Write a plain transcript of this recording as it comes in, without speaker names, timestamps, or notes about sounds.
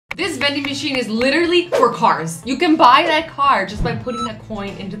This vending machine is literally for cars. You can buy that car just by putting a coin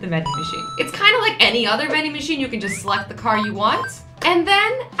into the vending machine. It's kind of like any other vending machine. You can just select the car you want, and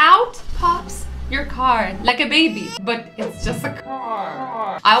then out pops your car like a baby, but it's just a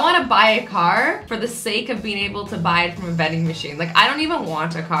car. I want to buy a car for the sake of being able to buy it from a vending machine. Like, I don't even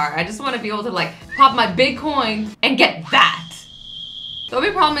want a car. I just want to be able to like pop my big coin and get that. The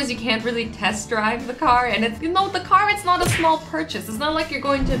only problem is you can't really test drive the car, and it's, you know, the car, it's not a small purchase. It's not like you're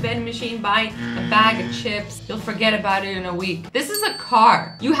going to a vending machine, buying a bag of chips. You'll forget about it in a week. This is a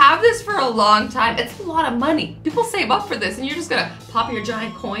car. You have this for a long time. It's a lot of money. People save up for this, and you're just gonna pop your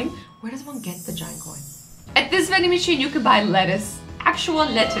giant coin. Where does one get the giant coin? At this vending machine, you could buy lettuce. Actual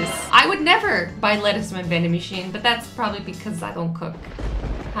lettuce. I would never buy lettuce from a vending machine, but that's probably because I don't cook.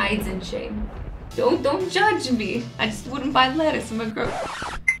 Hides in shame. Don't judge me. I just wouldn't buy lettuce from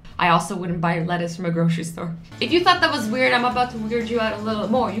a I also wouldn't buy lettuce from a grocery store. If you thought that was weird, I'm about to weird you out a little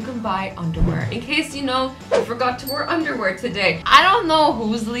more. You can buy underwear. In case you know you forgot to wear underwear today. I don't know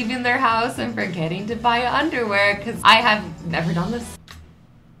who's leaving their house and forgetting to buy underwear, because I have never done this.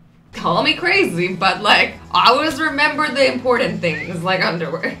 Call me crazy, but like, I always remember the important things like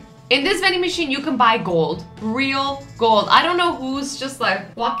underwear. In this vending machine, you can buy gold. Real gold. I don't know who's just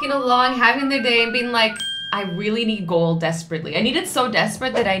like walking along, having their day and being like, I really need gold desperately. I need it so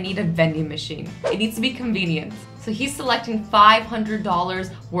desperate that I need a vending machine. It needs to be convenient. So he's selecting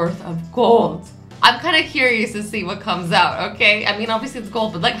 $500 worth of gold. I'm kind of curious to see what comes out, okay? I mean, obviously it's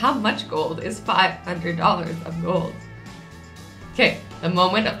gold, but like, how much gold is $500 of gold? Okay, the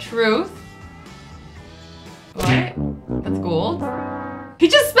moment of truth. What? That's gold? He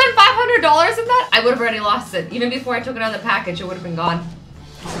just spent $500 in that? I would have already lost it. Even before I took it out of the package, it would have been gone.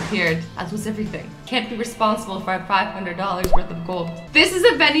 Disappeared. That was everything. Can't be responsible for $500 worth of gold. This is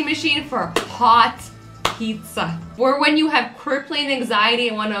a vending machine for hot pizza. Or when you have crippling anxiety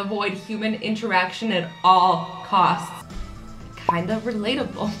and want to avoid human interaction at all costs. Kind of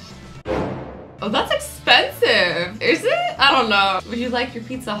relatable. Oh, that's expensive. Is it? I don't know. Would you like your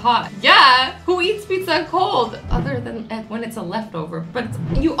pizza hot? Yeah. Who eats pizza cold other than when it's a leftover? But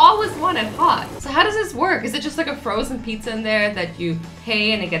you always want it hot. So how does this work? Is it just like a frozen pizza in there that you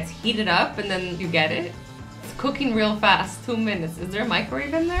pay and it gets heated up and then you get it? It's cooking real fast. 2 minutes. Is there a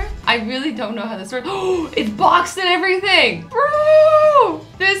microwave in there? I really don't know how this works. Oh, it's boxed and everything. Bro,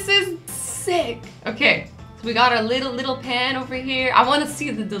 this is sick. Okay. We got our little pan over here. I want to see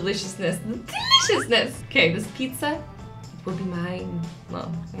the deliciousness. The deliciousness! Okay, this pizza will be mine.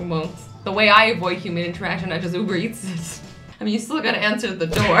 No, it won't. The way I avoid human interaction, I just Uber Eats it. I mean, you still gotta answer the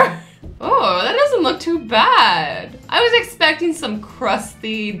door. Oh, that doesn't look too bad. I was expecting some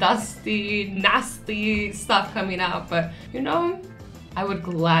crusty, dusty, nasty stuff coming out, but you know, I would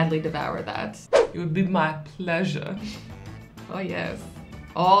gladly devour that. It would be my pleasure. Oh yes.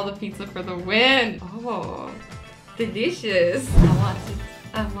 All the pizza for the win. Oh, delicious. I want it.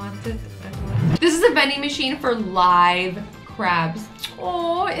 I want it. I want it. This is a vending machine for live crabs.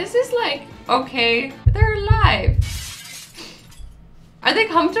 Oh, is this like, okay, they're live. Are they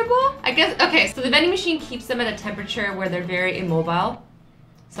comfortable? I guess, okay, so the vending machine keeps them at a temperature where they're very immobile.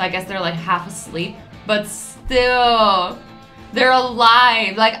 So I guess they're like half asleep, but still, they're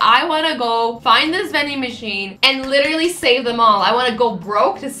alive. Like, I want to go find this vending machine and literally save them all. I want to go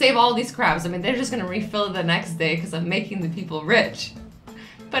broke to save all these crabs. I mean, they're just going to refill it the next day because I'm making the people rich.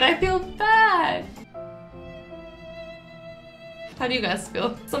 But I feel bad. How do you guys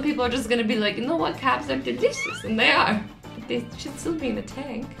feel? Some people are just going to be like, you know what, crabs are delicious. And they are. But they should still be in a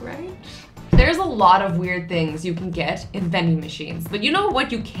tank, right? There's a lot of weird things you can get in vending machines. But you know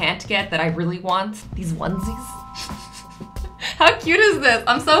what you can't get that I really want? These onesies. How cute is this?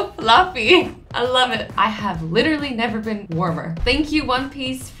 I'm so fluffy. I love it. I have literally never been warmer. Thank you,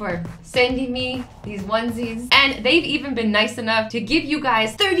 Onepiece, for sending me these onesies. And they've even been nice enough to give you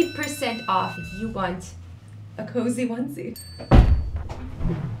guys 30% off if you want a cozy onesie.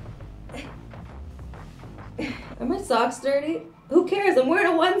 Are my socks dirty? Who cares? I'm wearing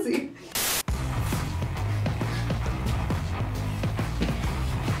a onesie.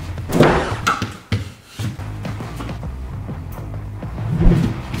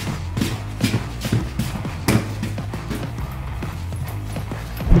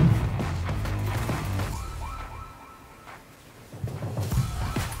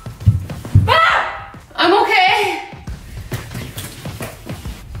 I'm okay.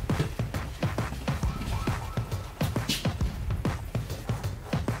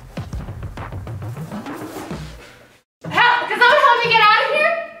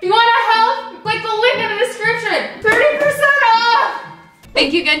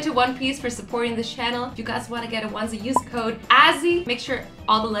 Onepiece for supporting this channel. If you guys want to get a onesie, use code Azzy. Make sure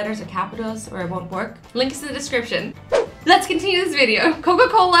all the letters are capitals or it won't work. Link is in the description. Let's continue this video.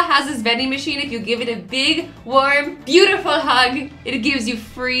 Coca-Cola has this vending machine. If you give it a big, warm, beautiful hug, it gives you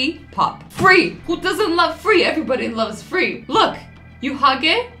free pop. Free! Who doesn't love free? Everybody loves free. Look, you hug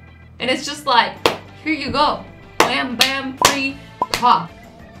it, and it's just like, here you go. Bam, bam, free pop.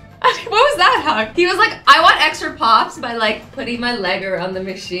 What was that hug? He was like, I want extra pops by like putting my leg around the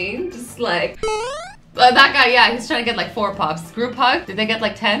machine. Just like, that guy, yeah, he's trying to get like 4 pops. Group hug, did they get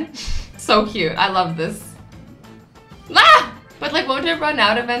like 10? So cute, I love this. Ah! But like, won't it run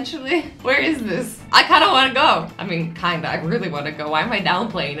out eventually? Where is this? I kind of want to go. I mean, kinda, I really want to go. Why am I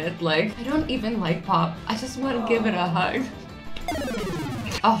downplaying it? Like, I don't even like pop. I just want to give it a hug.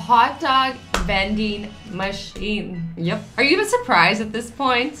 A hot dog vending machine. Yep. Are you even surprised at this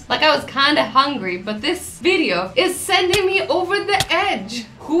point? Like, I was kind of hungry, but this video is sending me over the edge.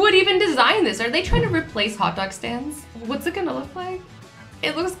 Who would even design this? Are they trying to replace hot dog stands? What's it gonna look like?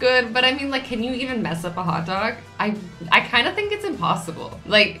 It looks good, but I mean, like, can you even mess up a hot dog? I kind of think it's impossible.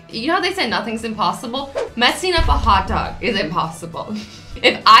 Like, you know how they say nothing's impossible? Messing up a hot dog is impossible.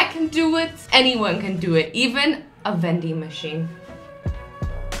 If I can do it, anyone can do it, even a vending machine.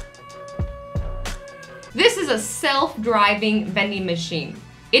 This is a self-driving vending machine.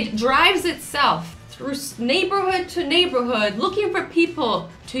 It drives itself through neighborhood to neighborhood, looking for people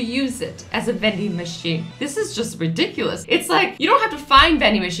to use it as a vending machine. This is just ridiculous. It's like, you don't have to find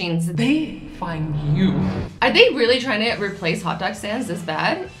vending machines, they find you. Are they really trying to replace hot dog stands this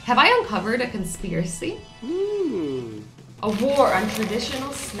bad? Have I uncovered a conspiracy? A war on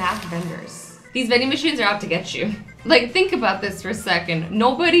traditional snack vendors. These vending machines are out to get you. Like, think about this for a second.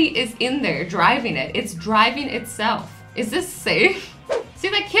 Nobody is in there driving it. It's driving itself. Is this safe? See,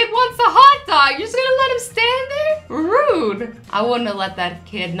 that kid wants a hot dog. You're just gonna let him stand there? Rude. I wouldn't have let that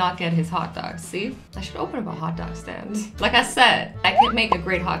kid not get his hot dog. See? I should open up a hot dog stand. Like I said, I could make a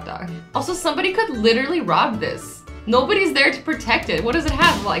great hot dog. Also, somebody could literally rob this. Nobody's there to protect it. What does it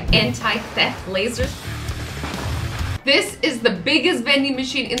have? Like anti-theft lasers? This is the biggest vending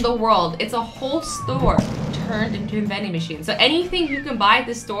machine in the world. It's a whole store turned into a vending machine. So anything you can buy at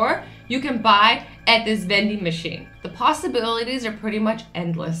the store, you can buy at this vending machine. The possibilities are pretty much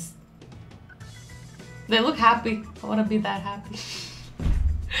endless. They look happy. I want to be that happy.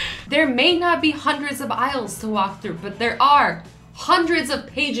 There may not be hundreds of aisles to walk through, but there are hundreds of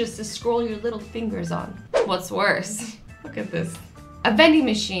pages to scroll your little fingers on. What's worse? Look at this. A vending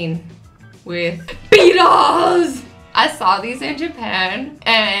machine with Beatles! I saw these in Japan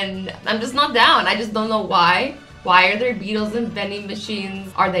and I'm just not down. I just don't know why. Why are there beetles in vending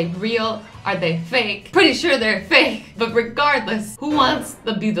machines? Are they real? Are they fake? Pretty sure they're fake. But regardless, who wants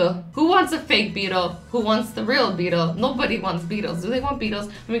the beetle? Who wants a fake beetle? Who wants the real beetle? Nobody wants beetles. Do they want beetles?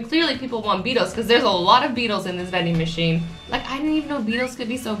 I mean, clearly people want beetles because there's a lot of beetles in this vending machine. Like, I didn't even know beetles could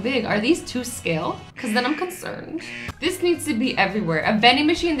be so big. Are these to scale? Because then I'm concerned. This needs to be everywhere. A vending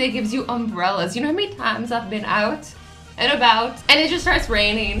machine that gives you umbrellas. You know how many times I've been out and about and it just starts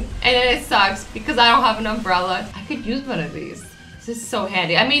raining and then it sucks because I don't have an umbrella. I could use one of these. This is so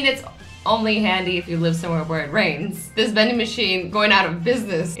handy. I mean, it's only handy if you live somewhere where it rains. This vending machine going out of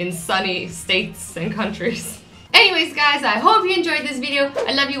business in sunny states and countries. Anyways, guys, I hope you enjoyed this video.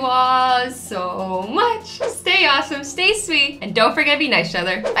 I love you all so much. Stay awesome, stay sweet, and don't forget to be nice to each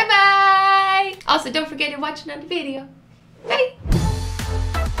other. Bye bye. Also, don't forget to watch another video. Bye.